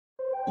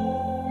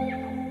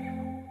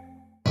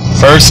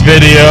First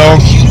video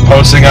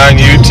posting on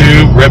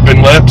YouTube,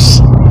 ripping lips.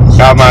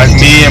 Got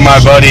me and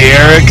my buddy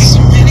Eric.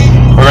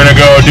 We're gonna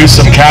go do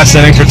some cast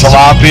netting for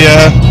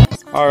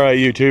tilapia. All right,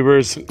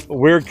 YouTubers,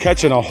 we're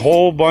catching a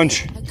whole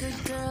bunch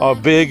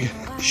of big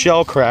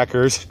shell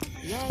crackers.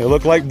 They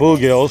look like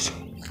bluegills,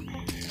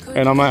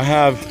 and I'm gonna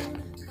have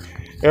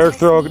Eric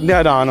throw a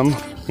net on them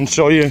and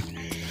show you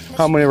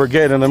how many we're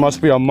getting. There must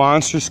be a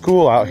monster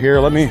school out here.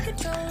 Let me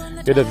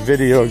get a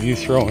video of you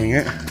throwing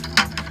it.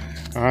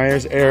 All right,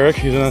 here's Eric.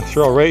 He's gonna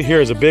throw right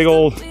here. It's a big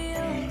old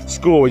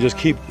school. We just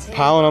keep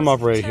piling them up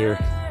right here.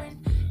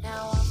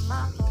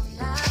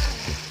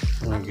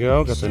 There we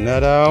go. Got the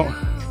net out.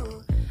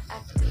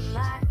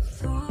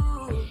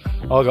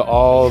 Look at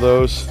all of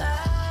those.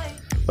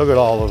 Look at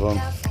all of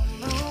them.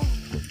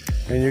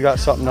 And you got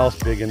something else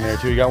big in there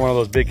too. You got one of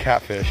those big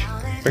catfish.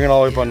 Bring it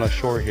all the way up on the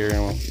shore here,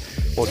 and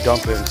we'll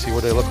dump it and see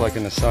what they look like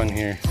in the sun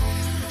here.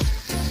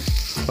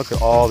 Look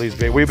at all these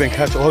big. We've been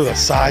catching. Look at the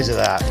size of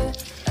that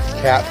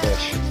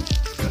catfish.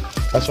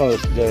 That's one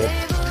of the.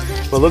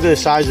 But look at the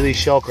size of these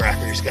shell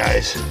crackers,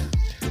 guys.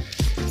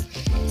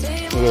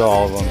 Look at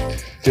all of them.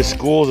 Just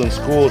schools and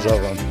schools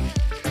of them.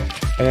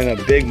 And then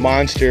a big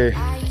monster.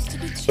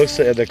 Looks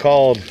like they're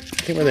called. I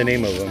can't remember the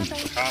name of them.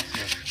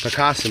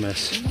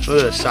 Picosimus. Look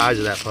at the size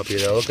of that puppy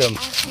though. Look at them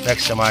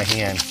next to my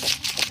hand.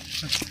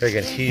 They're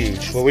getting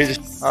huge. Well,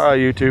 all right,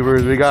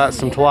 YouTubers, we got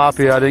some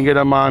tilapia. I didn't get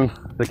them on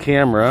the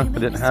camera. I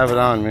didn't have it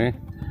on me.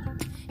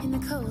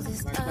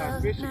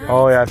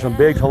 Oh yeah, some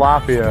big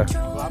tilapia.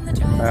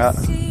 Yeah.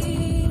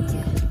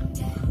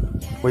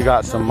 We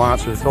got some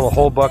monsters. Fill a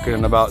whole bucket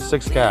in about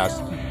 6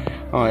 casts.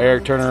 Oh,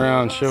 Eric, turn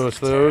around and show us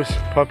those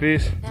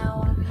puppies.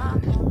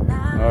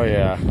 Oh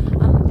yeah,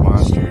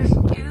 monsters.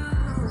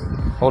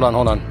 Hold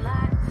on.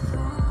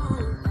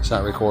 It's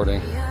not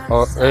recording.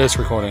 Oh, it is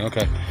recording.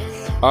 Okay.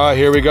 All right,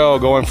 here we go.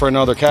 Going for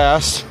another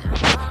cast.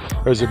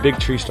 There's a big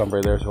tree stump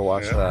right there, so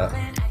watch that.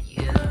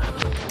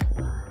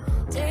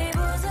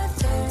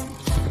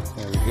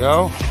 There we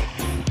go.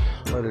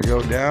 Let it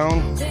go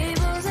down.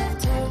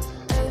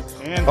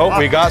 Oh,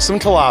 we got some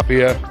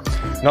tilapia.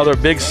 Another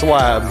big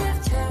slab.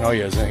 Oh,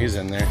 yeah, he's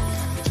in there.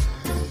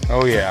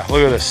 Oh, yeah.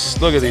 Look at this.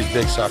 Look at these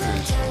big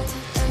suckers.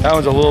 That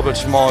one's a little bit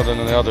smaller than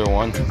the other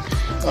one.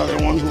 Other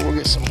ones, we'll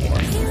get some more.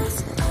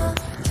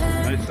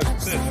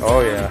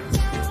 Oh, yeah.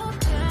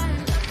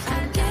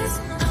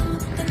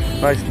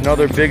 Nice,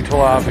 another big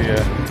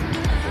tilapia.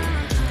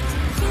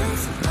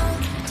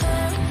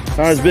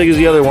 Not as big as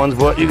the other ones,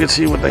 but you can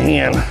see with the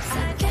hand.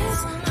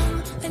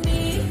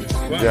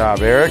 Good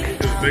job, Eric.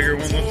 This bigger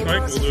one looks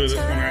like, we'll do this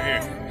one right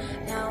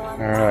here.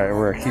 Alright,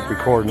 we're gonna keep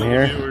recording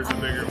here.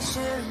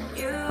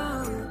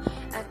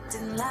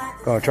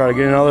 Gonna try to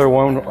get another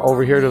one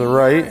over here to the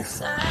right.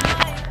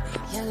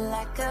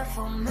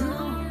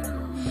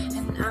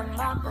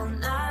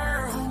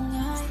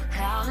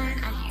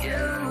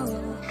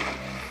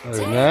 Other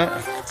than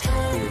that,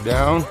 put it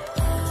down.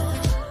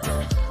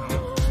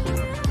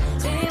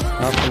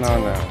 Nothing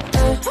on that one.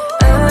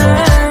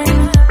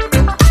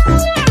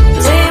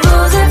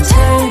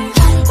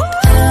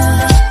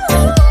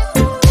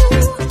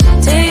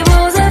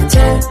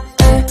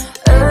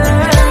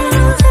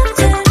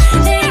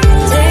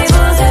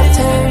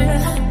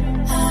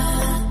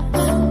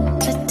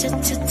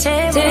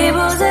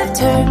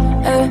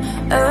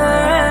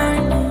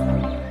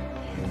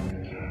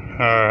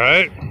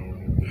 Alright,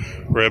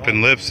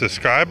 Rippin' Lips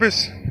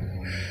subscribers.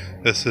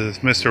 This is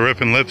Mr.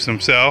 Rippin' Lips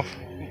himself,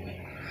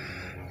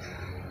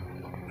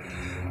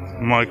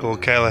 Michael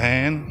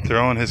Callahan,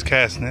 throwing his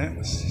cast net,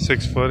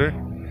 6-footer.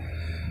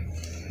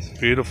 It's a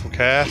beautiful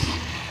cast,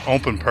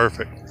 open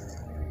perfect.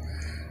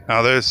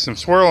 Now there's some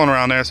swirling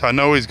around there, so I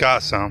know he's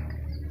got some.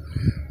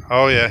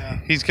 Oh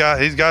yeah, he's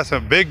got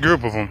some big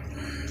group of them.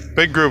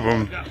 Big group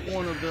of them.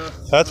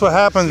 That's what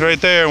happens right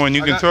there when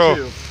you can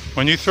throw.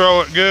 When you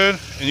throw it good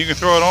and you can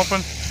throw it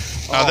open.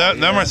 Now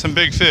them are some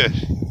big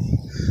fish.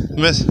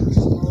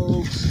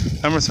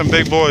 Them are some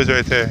big boys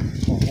right there.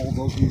 Hold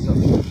those things up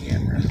to the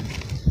camera.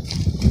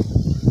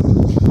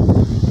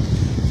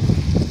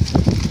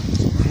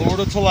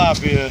 Florida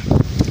tilapia.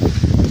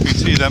 You can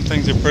see them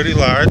things are pretty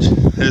large.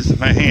 Here's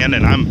my hand,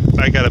 and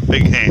I got a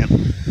big hand.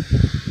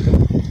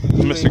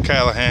 Mr.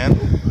 Callahan.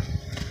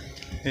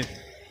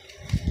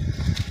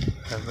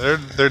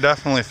 They're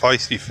definitely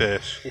feisty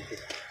fish.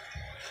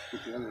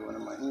 Put the other one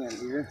in my hand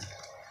here.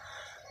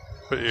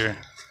 Put your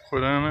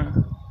foot on it.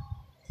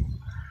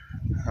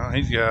 Oh,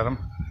 he's got them.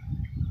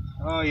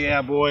 Oh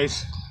yeah,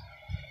 boys.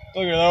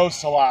 Look at those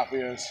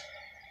tilapias.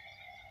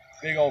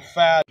 Big old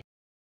fat.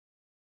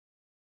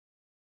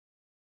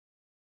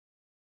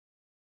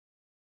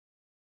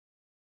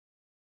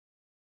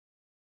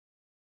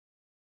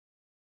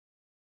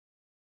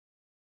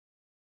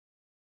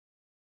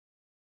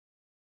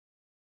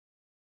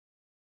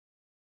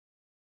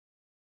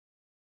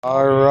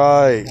 All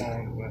right,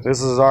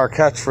 this is our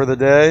catch for the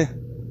day.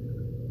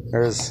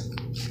 There's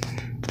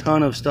a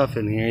ton of stuff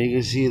in here. You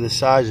can see the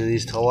size of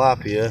these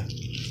tilapia.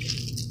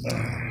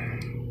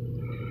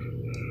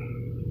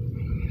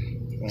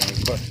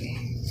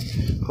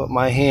 put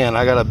my hand.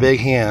 I got a big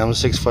hand. I'm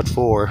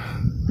 6'4".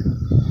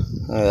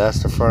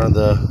 That's the front of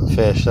the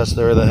fish. That's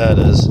where the head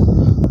is.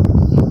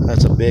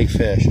 That's a big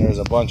fish. There's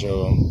a bunch of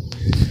them.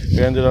 We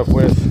ended up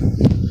with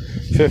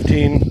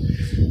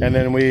 15, and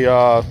then we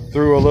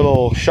threw a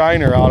little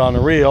shiner out on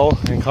the reel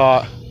and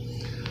caught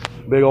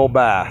big old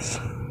bass.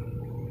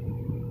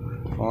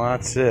 Well,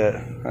 that's it.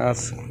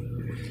 That's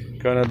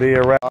gonna be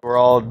a wrap. We're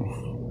all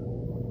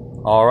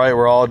right.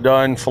 We're all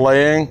done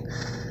filleting,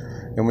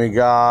 and we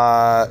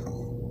got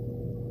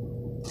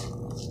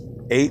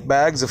 8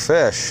 bags of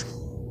fish.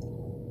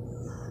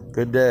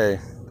 Good day.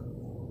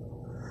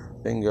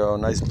 Bingo.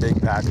 Nice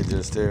big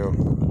packages too.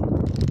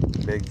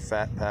 Big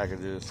fat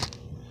packages.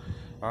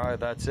 All right,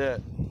 that's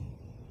it.